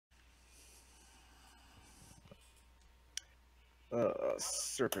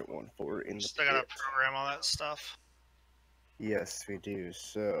Serpent 1-4 in the Still gotta pit. program all that stuff. Yes, we do.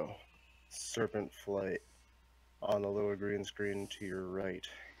 So, Serpent Flight on the little green screen to your right.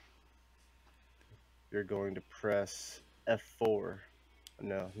 You're going to press F4.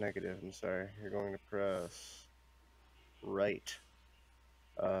 No, negative, I'm sorry. You're going to press right.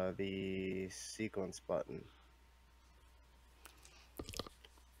 The sequence button.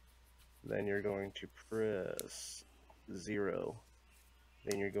 Then you're going to press 0.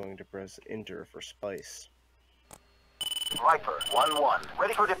 Then you're going to press enter for spice. Viper 1-1,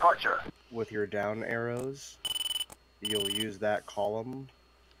 ready for departure. With your down arrows, you'll use that column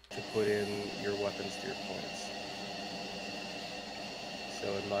to put in your weapon steer points. So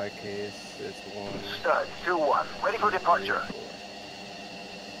in my case, it's 1. Stud 2-1, ready for departure. 3, 4.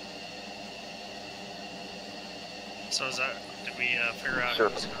 So is that, did we figure out?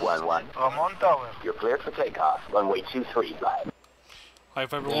 Serpent 1-1. On tower. You're cleared for takeoff. Runway 23, live. Hi,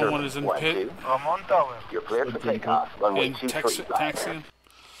 Viper 1-1 is in the pit. On tower. You're cleared for takeoff. Runway In 23, live. taxiing.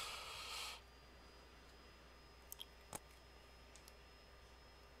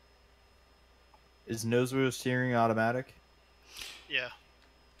 Is nose wheel steering automatic? Yeah.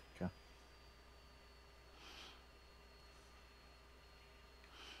 Okay.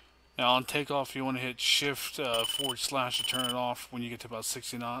 Now on takeoff, you want to hit shift / to turn it off when you get to about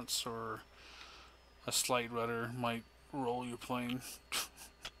 60 knots, or a slight rudder might roll your plane.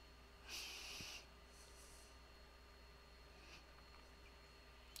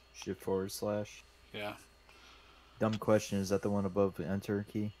 Shift / Yeah. Dumb question, is that the one above the enter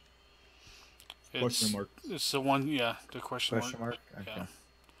key? Question mark. It's the one, yeah, the question mark. Okay. Yeah.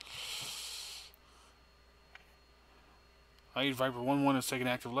 Alright, Viper 1-1 is taking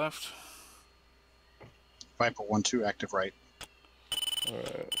active left. Viper 1-2, active right.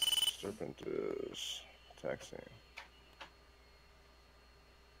 Alright, Serpent is taxiing.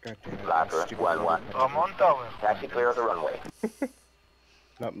 God damn it. Viper 1-1. On tower. Taxi clear of the runway.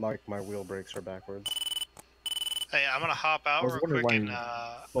 Not Mike, my wheel brakes are backwards. Hey, I'm gonna hop out real quick and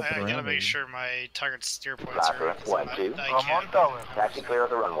I gotta make sure my target steer points are Viper right. 1-2. On tower. Taxi clear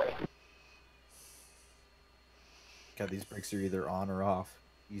of the runway. God, these brakes are either on or off.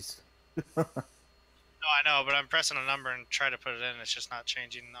 He's No, I know, but I'm pressing a number and try to put it in. It's just not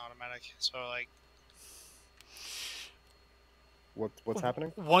changing automatic. So like, What's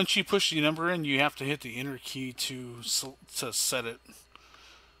happening? Once you push the number in, you have to hit the enter key to set it.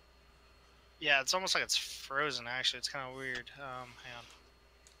 yeah, it's almost like it's frozen. Actually, it's kind of weird. Hang on.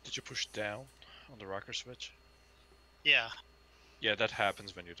 Did you push down on the rocker switch? Yeah. Yeah, that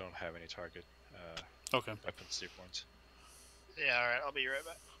happens when you don't have any target Okay. weapon steer points. Yeah. All right. I'll be right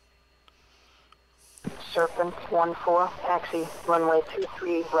back. Serpent 1-4, taxi, runway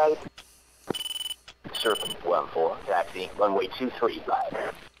 23, right. Serpent 1-4. Taxi. Runway 23,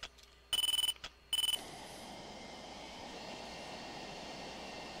 live.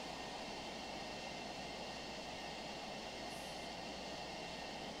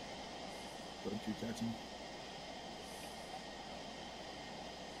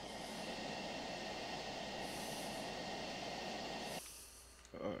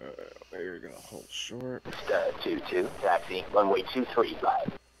 You're gonna hold short. Stud 2-2. Taxi. Runway 23,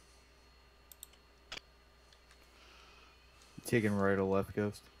 live. taking right or left,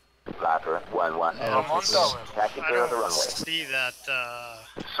 Ghost. Viper 1-1. On tower. Taxi I clear of the don't runway. see that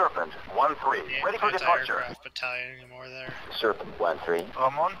Serpent 1-3. Ready for departure. anti-aircraft battalion anymore there. Serpent 1-3.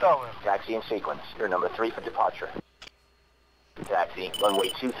 On tower. Taxi in sequence. You're number 3 for departure. Taxi. Runway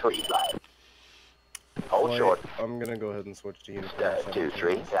 23, live. Hold Flight, short. I'm gonna go ahead and switch to uniform. Stud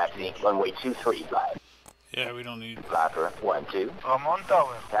 2-3. Taxi. Runway 23, live. Yeah, we don't need. Viper 1-2. On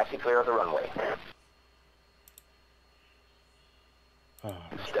tower. Taxi clear of the runway. Oh,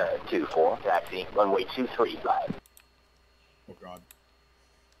 Stud 2-4. Taxi. Runway 23, live. Oh god.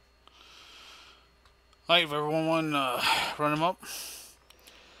 Alright, everyone, run him up.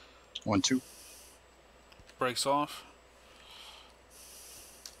 1-2. Brakes off.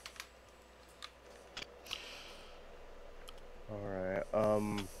 Alright,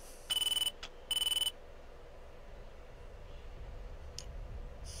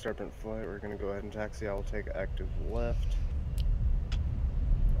 Serpent Flight, we're gonna go ahead and taxi. I will take active left.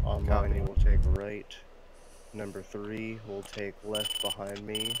 Online, you will take right. Number 3 will take left behind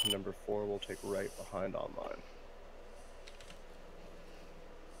me. Number 4 will take right behind online.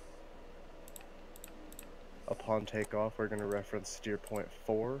 Upon takeoff, we're going to reference steer point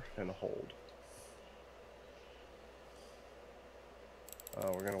 4 and hold.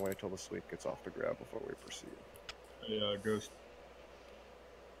 We're going to wait till the sweep gets off the ground before we proceed. Hey, Ghost.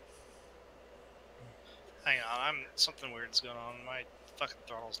 Hang Hang on, something weird's going on. My fucking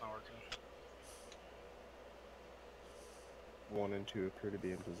throttle's not working. 1 and 2 appear to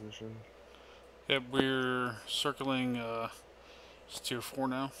be in position. Yep, we're circling tier 4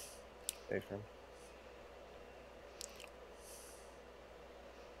 now. Affirm.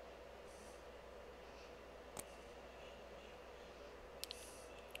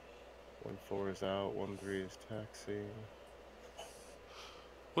 One 4 is out, 1 3 is taxiing.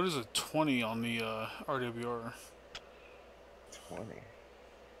 What is a 20 on the RWR? 20.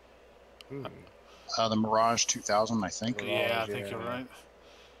 The Mirage 2000, I think. Yeah, I think you're right.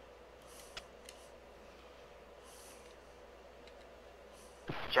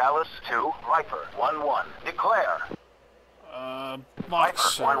 Chalice 2, Viper 1-1. Declare. Viper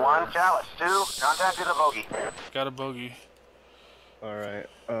 1-1, Chalice 2. Contacted a bogey. Got a bogey. Alright,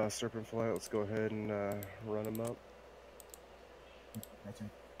 Serpent Flight, let's go ahead and run him up.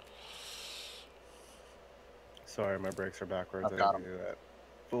 Sorry, my brakes are backwards. I've got I didn't do that.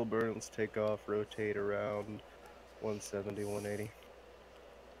 Full burns, take off, rotate around 170, 180.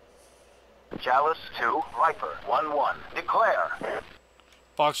 Chalice 2, Viper 1-1. Declare.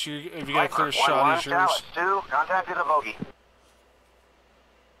 Fox, if you got a clear Viper, shot, 1-1, it's yours. Chalice 2. Contacted a bogey.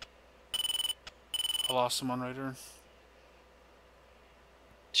 I lost him on radar.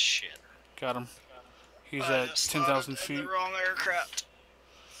 Shit. Got him. He's at 10,000 feet. The wrong aircraft.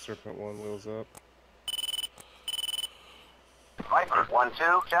 Serpent 1 wheels up. Viper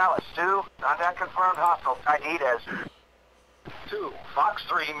 1-2, Chalice 2. Contact confirmed hostile. ID'd as 2. Fox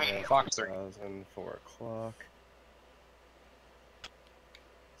 3, me. Fox 3. 4 o'clock.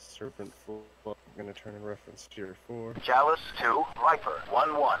 Serpent 4, I'm gonna turn in reference tier 4. Chalice 2, Viper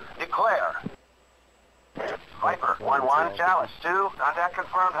 1-1. Declare. Viper 1-1, Chalice 2. Contact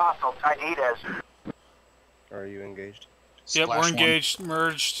confirmed hostile. ID'd as. Are you engaged? Yep, we're Splash engaged,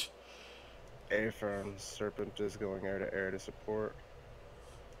 merged. Affirm, Serpent is going air to support.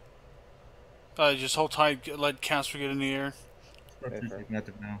 Just hold tight, let Casper get in the air. Affirm.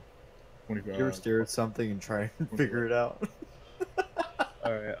 Now. You ever stare at something and try and figure it out?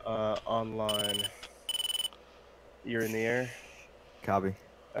 Alright, online. You're in the air? Copy.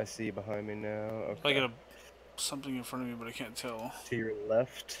 I see you behind me now. Okay. I got something in front of me, but I can't tell. To your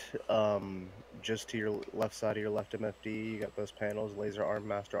left, just to your left side of your left MFD, you got those panels, laser arm,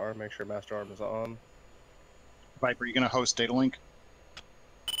 master arm. Make sure master arm is on. Viper, you gonna host data link?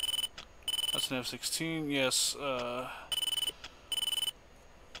 That's an F-16, yes. I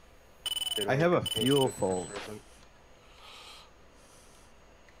have a fuel fault.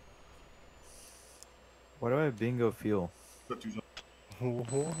 Why do I have bingo fuel? Why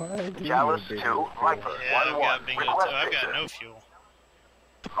do Chalice you 2, Viper Yeah, 1-1. Request I've picture. got no fuel.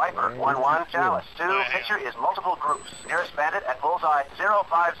 Viper 1-1, Chalice 2. Alright, hang Picture is multiple groups. Nearest bandit at bullseye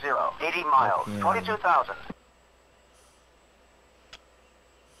 050. 80 miles. 22,000.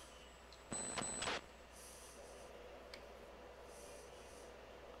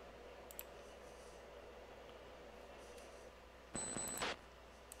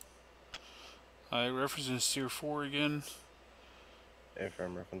 I reference tier 4 again.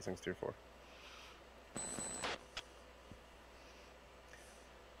 Affirm, referencing tier 4.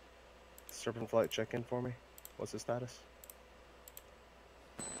 Serpent Flight, check in for me. What's the status?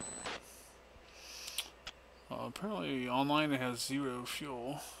 Apparently online it has 0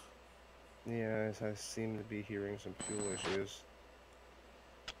 fuel. Yeah, I seem to be hearing some fuel issues.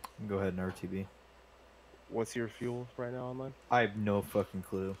 Go ahead and RTB. What's your fuel right now online? I have no fucking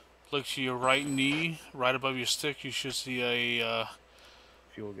clue. Look to your right knee, right above your stick, you should see a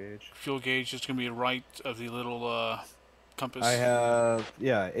Fuel gauge. fuel gauge. It's going to be right of the little compass. I have,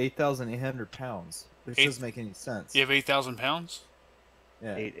 8,800 pounds. Which doesn't make any sense. You have 8,000 pounds?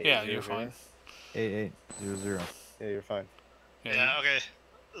 Yeah. 8800. You're fine. 8800. Yeah, you're fine. Yeah, okay.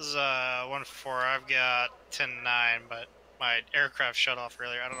 This is 1-4. I've got 10-9, but my aircraft shut off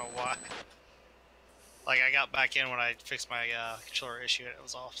earlier. I don't know why. Like, I got back in when I fixed my controller issue and it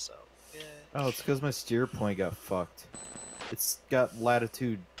was off, so, yeah. Oh, it's because my steer point got fucked. It's got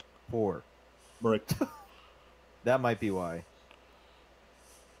latitude 4. Right. That might be why.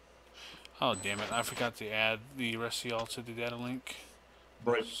 Oh, damn it. I forgot to add the rest of y'all to the data link.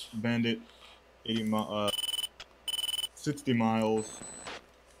 Right. Bandit. 60 miles.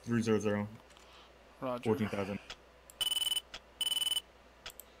 300. Roger. 14,000.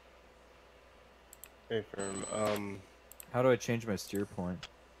 Affirm. How do I change my steer point?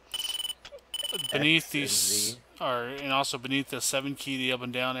 Beneath X and these, Z. and also beneath the 7 key, the up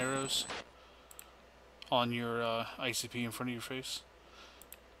and down arrows on your ICP in front of your face.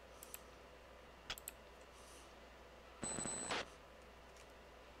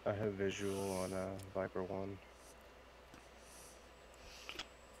 I have visual on Viper 1.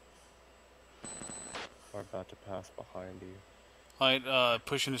 We're about to pass behind you. Alright,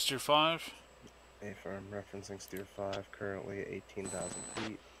 pushing to steer 5. A-firm, referencing steer 5, currently 18,000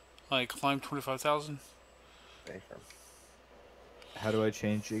 feet. Alright, climb 25,000. A-firm. How do I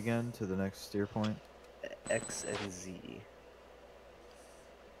change again to the next steer point? X and Z.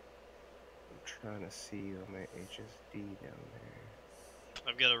 I'm trying to see on my HSD down there.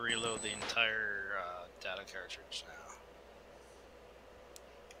 I've got to reload the entire data cartridge now.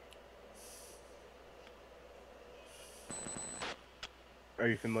 Are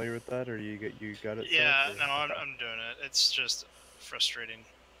you familiar with that, or you got it? Yeah, set, no, I'm doing it. It's just frustrating.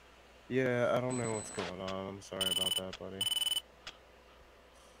 Yeah, I don't know what's going on. I'm sorry about that, buddy.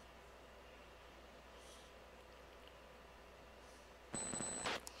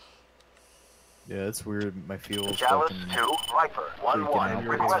 Yeah, it's weird. My fuel's Chalice fucking 2, Viper, freaking 1-1, out.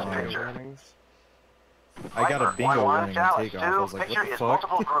 request Bingo picture. Warnings? I got a Viper, bingo 1-1, warning on Chalice takeoff. I was 2, like, picture what the is fuck?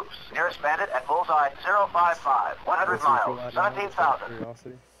 multiple groups. Nearest bandit at bullseye 055, 100 What's your fuel miles, at now, just out of 17,000.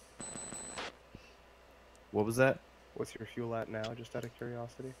 curiosity? What was that? What's your fuel at now, just out of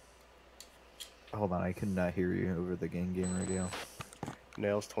curiosity? Hold on, I could not hear you over the game radio.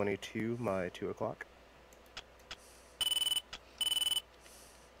 Nails 22, my 2 o'clock.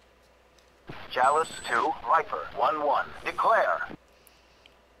 Chalice 2, Viper, 1-1, declare.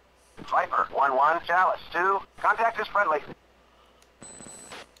 Viper, 1-1, Chalice 2, contact is friendly.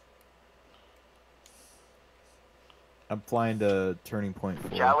 I'm flying to turning point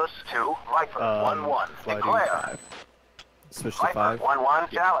 4. Chalice 2, Viper, 1-1, fly to declare. 5. Switch to Viper, 5. 1-1,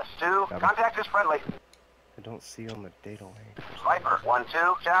 Chalice 2, Got it. contact is friendly. I don't see on the data link. Viper,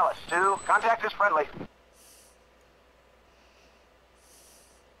 1-2, Chalice 2, contact is friendly.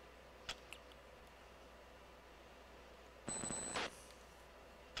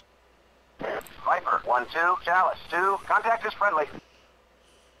 Viper, 1-2, Chalice 2, contact is friendly.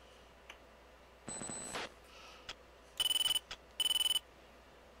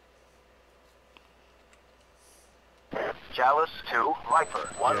 Chalice 2, Viper,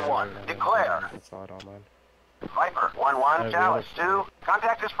 1-1, declare. I saw it on mine. Viper, 1-1, Chalice 2,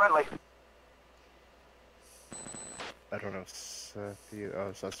 contact is friendly. I don't know if Seth,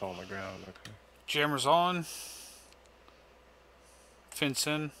 oh, so that's all on the ground, okay. Jammers on. Fence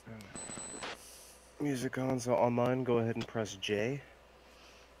in. Music on, so on mine, go ahead and press J.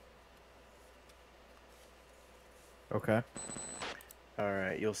 Okay.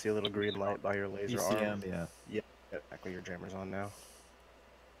 Alright, you'll see a little green light by your laser arm. ECM, yeah. Yep, exactly, your jammer's on now.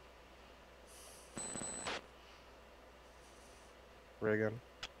 Ray gun.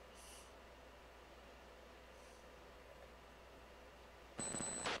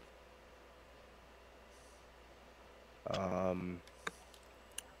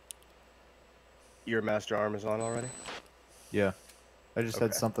 Your master arm is on already? Yeah. I just had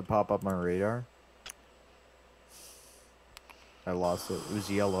Okay. something pop up my radar. I lost it. It was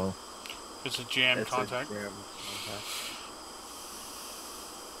yellow. It's a jam It's contact. a jam contact.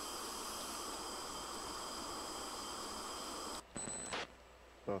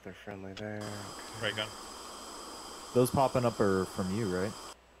 Both are friendly there. Okay. Ray gun. Those popping up are from you, right?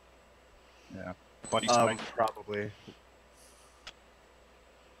 Yeah. Buddy spike. Probably.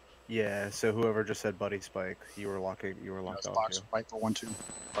 Yeah, so whoever just said Buddy Spike, you were locked That's on box to. Viper 1-2.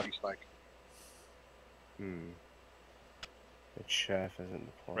 Buddy spike. The chef isn't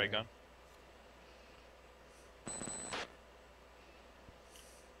deployed. Ray gun.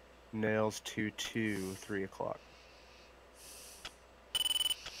 Nails 2-2, 3 o'clock.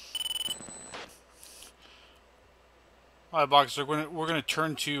 Alright, Boxer, we're gonna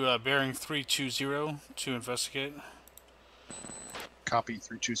turn to bearing 320 to investigate. Copy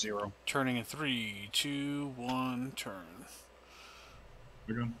 320. Turning in 3, 2, 1, turn.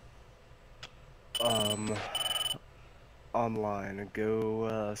 We're good. Online,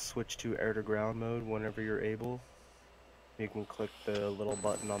 go switch to air to ground mode whenever you're able. You can click the little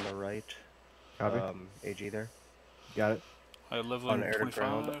button on the right. Copy. AG there. Got it. I level On air to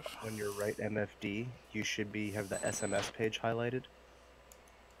ground, 25. on your right MFD, you should have the SMS page highlighted.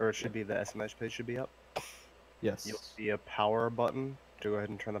 Or it should be, the SMS page should be up. Yes. You'll see a power button. To go ahead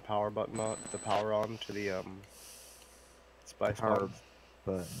and turn the power button on, to the spice Power button.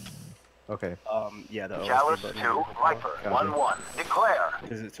 button. Okay. Yeah, the Chalice OSD 2, button. Viper, 1-1, declare.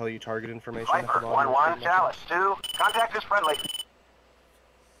 Does it tell you target information at the Viper, bottom? 1-1, Chalice 2, contact is friendly.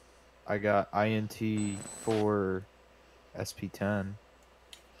 I got INT 4 SP10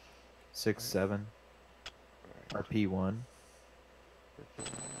 6-7 RP1.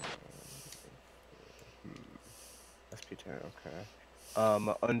 SP10, okay.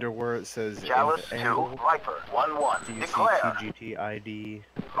 Under where it says Chalice in 2, angle, Viper 1-1. do you Declare. see TGT ID?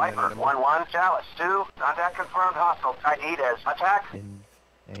 Viper 1-1. Chalice 2. Contact confirmed. Hostile. ID'd as attack. In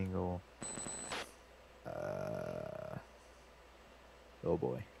angle. Oh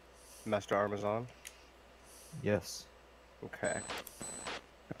boy. Master Armazon? Yes. Okay.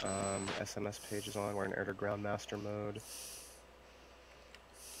 SMS page is on. We're in air-to-ground master mode.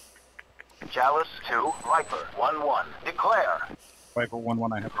 Chalice 2. Viper 1-1. Declare. Viper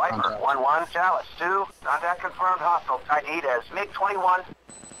 1-1, I have Viper contact. 1-1. Chalice 2. Contact confirmed. Hostile. ID'd as MiG-21.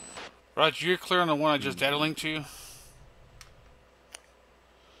 Roger, you're clear on the one I just data linked to you.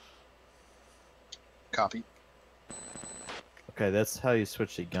 Copy. Okay, that's how you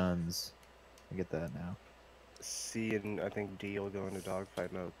switch the guns. I get that now. C and I think D will go into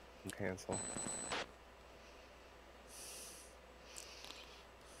dogfight mode and cancel.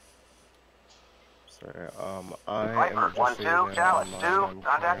 Sorry, I Viper am just 1-2. Chalice 2.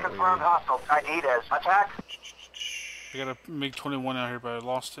 Contact confirmed. Hostile. ID'd as attack. I got a MiG-21 out here, but I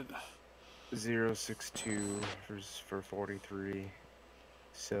lost it. 062 for 43.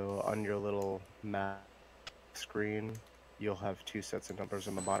 So on your little map screen, you'll have two sets of numbers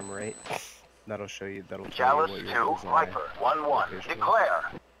on the bottom right. That'll show you. That'll tell Chalice you 2. what your Viper 1-1.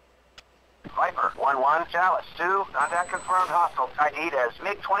 Declare. Viper 1-1. Chalice 2. Contact confirmed. Hostile. ID'd as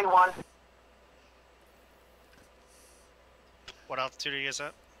MiG-21. What altitude are you guys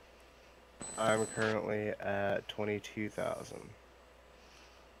at? I'm currently at 22,000.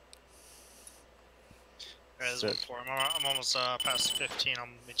 Guys, before I'm almost past 15. I'll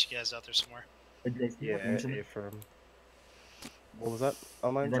meet you guys out there somewhere. Yeah, affirm. What was that?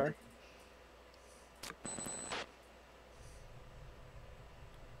 Online, sorry?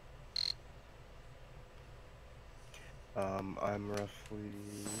 I'm roughly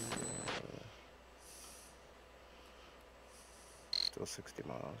still 60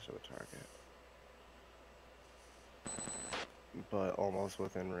 miles to the target, but almost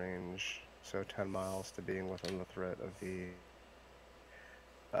within range. So 10 miles to being within the threat of the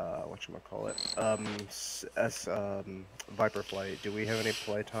whatchamacallit, Viper flight. Do we have any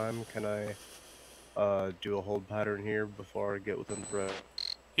play time? Can I do a hold pattern here before I get within threat?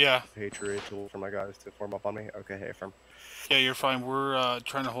 Yeah. Patriot tool for my guys to form up on me. Okay, hey, firm. Yeah, you're fine. We're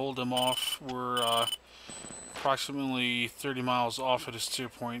trying to hold them off. We're approximately 30 miles off at a steer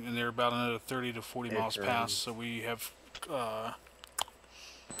point, and they're about another 30 to 40 miles past, so we have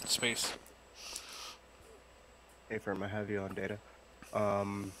space. Hey, firm, I have you on data.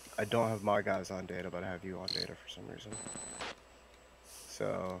 I don't have my guys on data, but I have you on data for some reason.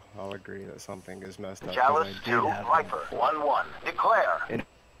 So I'll agree that something is messed up. Chalice 2. Viper 1-1. Declare.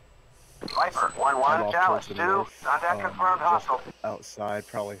 Viper 1-1. Chalice 2. Contact confirmed. Hostile. Outside,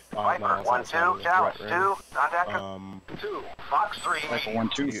 probably 5 Viper miles. 1-2. Chalice 2. Contact confirmed. 2. Fox 3. Viper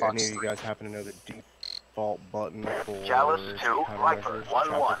 1-2. Do Fox any of 3. you guys happen to know the default button for Chalice 2. Viper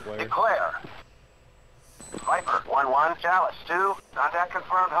 1-1. Declare. Viper 1-1. Chalice 2. Contact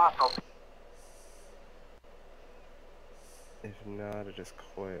confirmed. Hostile. If not, it is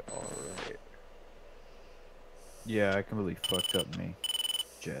quite alright. Yeah, I completely fucked up me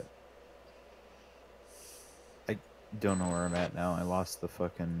jet. I don't know where I'm at now. I lost the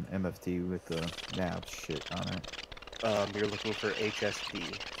fucking MFT with the nav shit on it. You're looking for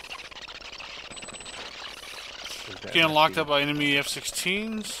HSD. Getting locked up by enemy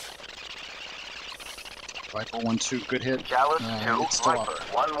F-16s. Viper 1-2, good hit. Chalice 2. It's still Viper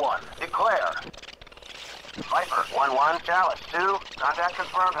up. 1-1. Declare. Viper 1-1. Chalice 2. Contact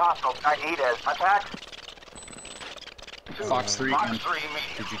confirmed. Hostile. ID'd as attack. Fox 3 Fox and 3 medium.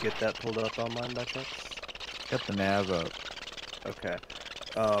 Did you get that pulled up online by chance? Got the nav up. Okay.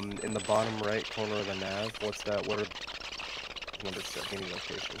 In the bottom right corner of the nav, what's that? What are numbers set? Any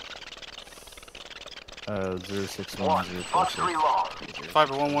location? 061 Fox 3 long.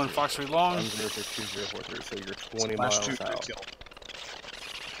 Viper 1-1, Fox 3 long. I'm 06243, so you're 20 Flash 2 miles good out kill.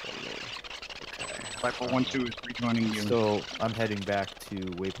 from me. Okay. Viper 1-2 is rejoining you. So I'm heading back to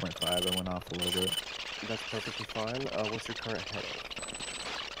waypoint 5. I went off a little bit. That's perfectly fine. What's your current heading?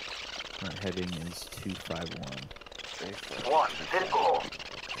 Current heading is 251. Okay, 1. Pinball.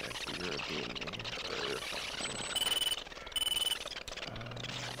 Okay, so you're a beam me.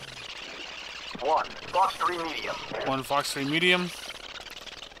 1. Fox 3 medium. 1 Fox 3 medium.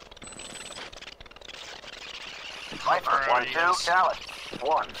 Viper 1-2. Chalice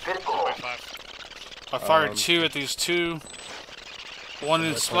 1. Pinball. 5. I fired 2 at these 2. 1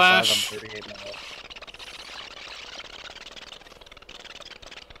 in 1.5, splash. I'm 38 miles.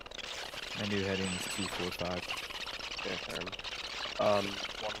 My new heading is 245. Okay, firm.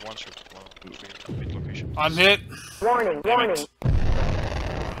 1-1 should complete location. I'm hit. Warning, Damn warning. it.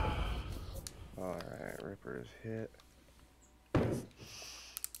 is hit.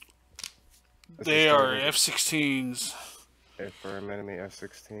 They are F-16s. Affirm, enemy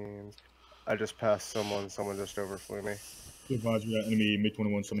F-16s. I just passed someone just overflew me. To advise, we got enemy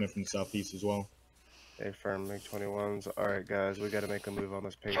MiG-21 coming in from the southeast as well. Affirm, MiG-21s. Alright guys, we gotta make a move on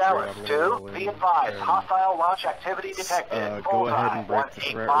this Patriot. Challenge I'm 2, roll in be advised, and, hostile launch activity detected. go ahead and break the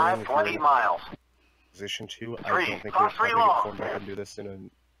threat ring. 20 miles. Position 2, I Three, don't think Fox we're three probably long. get formed back and do this in an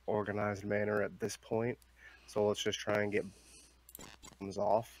organized manner at this point. So let's just try and get bombs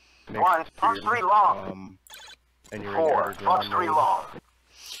off. Make One, Fox sure, 3 long. and you're 4, in Fox 3 mode. long.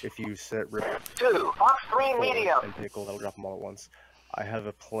 If you set rip 2, Fox 3 medium. and pickle, that'll drop them all at once. I have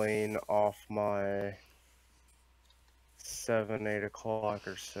a plane off my 7, 8 o'clock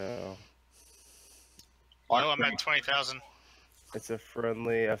or so. Oh, I'm at 20,000. It's a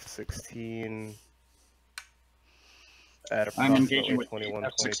friendly F-16 at I'm approximately engaging with 21,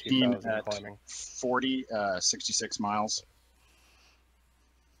 F-16 22,000 at climbing. 40, 66 miles.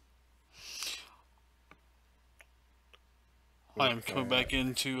 I am coming back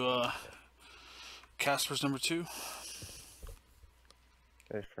into Casper's number 2.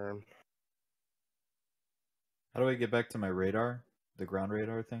 Affirm. How do I get back to my radar? The ground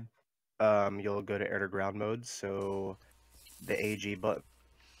radar thing? You'll go to air to ground mode, so the AG button.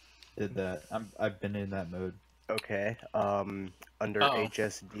 Did that. I've been in that mode. Okay. Under Uh-oh.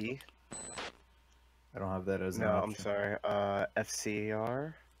 HSD. I don't have that as an No, I'm option. sorry.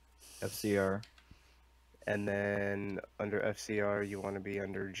 FCR. FCR. And then under FCR, you want to be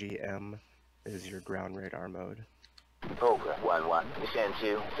under GM, is your ground radar mode. Cobra 1-1, descend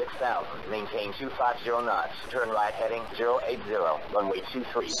to 6,000, maintain 250 knots, turn right heading 080, runway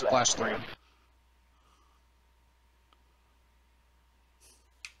 23. Splash 3.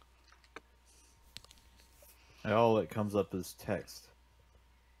 And all that comes up is text.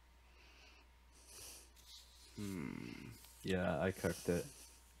 Yeah, I cooked it.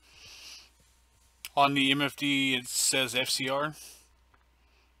 On the MFD, it says FCR.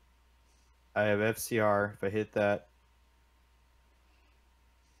 I have FCR. If I hit that...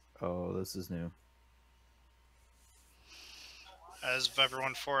 Oh, this is new. As Viper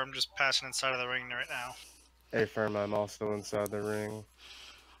 1-4, I'm just passing inside of the ring right now. Affirm, I'm also inside the ring.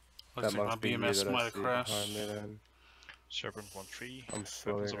 Looks like my BMS might have crashed. Behind me then. Serpent 1-3. I'm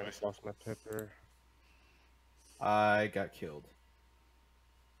slowly Weapons gonna away. lost my pipper. I got killed.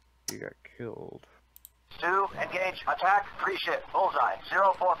 You got killed. 2, engage, attack, 3 ship, bullseye,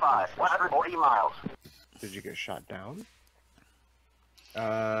 045, 140 miles. Did you get shot down?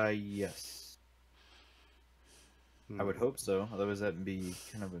 Yes. I would hope so. Otherwise that'd be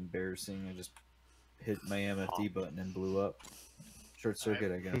kind of embarrassing. I just hit my MFD button and blew up. Short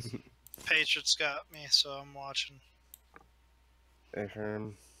circuit, I guess. Patriots got me, so I'm watching.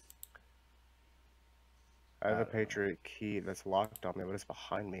 Affirm. I have a Patriot key that's locked on me, but it's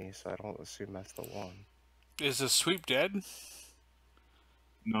behind me, so I don't assume that's the one. Is the sweep dead?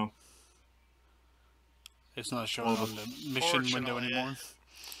 No. It's not showing on the mission window Fortunately. anymore.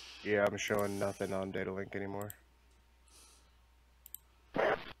 Yeah, I'm showing nothing on data link anymore.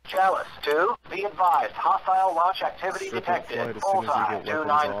 Chalice 2, be advised, hostile launch activity Strip detected. flight as soon as you Bullseye, get weapons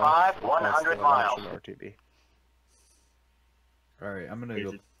 295, off, 100 that's miles. the RTB. Alright, I'm gonna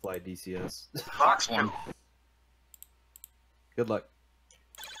go fly DCS. Fox 1. Good luck.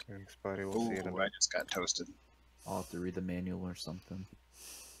 Thanks, buddy. We'll see you in a Ooh, I minute. just got toasted. I'll have to read the manual or something.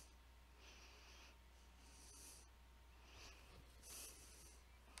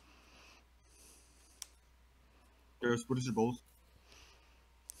 Garrus, what is your bowls?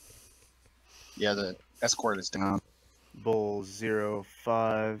 Yeah, the escort is down. Bull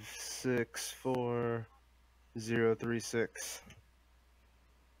 0564-036.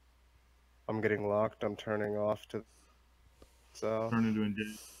 I'm getting locked. I'm turning off to south. Turn into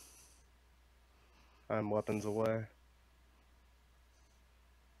engage. I'm weapons away.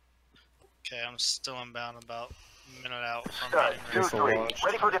 Okay, I'm still inbound about a minute out from Stud, getting 2-3, ready. launch.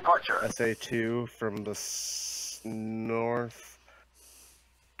 ready for departure. SA2 from the north.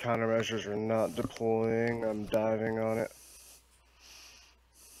 Countermeasures are not deploying. I'm diving on it.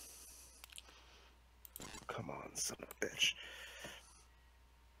 Come on, son of a bitch.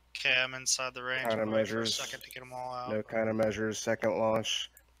 Okay, I'm inside the range. I'm waiting for a Countermeasures. second to get them all out. No countermeasures. Second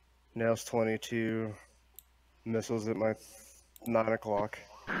launch. Nails 22. Missiles at my 9 o'clock.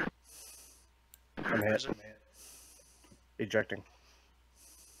 I'm hit. Ejecting.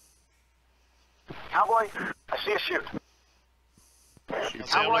 Cowboy, I see a shoot. I was able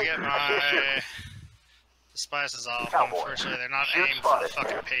Cowboy, to get I see a shoot. my spices off. Cowboy. Unfortunately, they're not Shoot aimed for the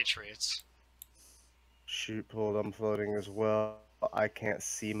spotted. fucking Patriots. Shoot pulled. I'm floating as well. I can't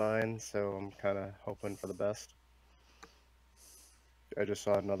see mine, so I'm kind of hoping for the best. I just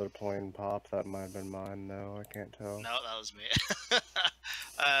saw another plane pop. That might have been mine, though. I can't tell. No, that was me.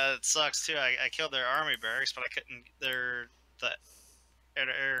 It sucks too. I killed their army barracks, but I couldn't. The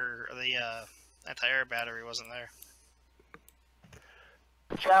anti-air battery wasn't there.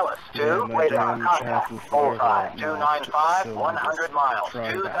 Chalice 2, Yeah, radar contact. Florida, 295, 100 miles,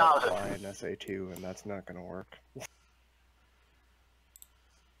 trying to 2,000. fly an SA-2, and that's not going to work.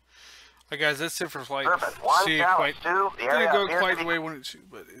 Alright guys, that's it for flight. Perfect. 1 See it Chalice quite 2, the didn't area go appears quite to the be way I wanted to,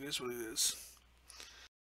 but it is what it is.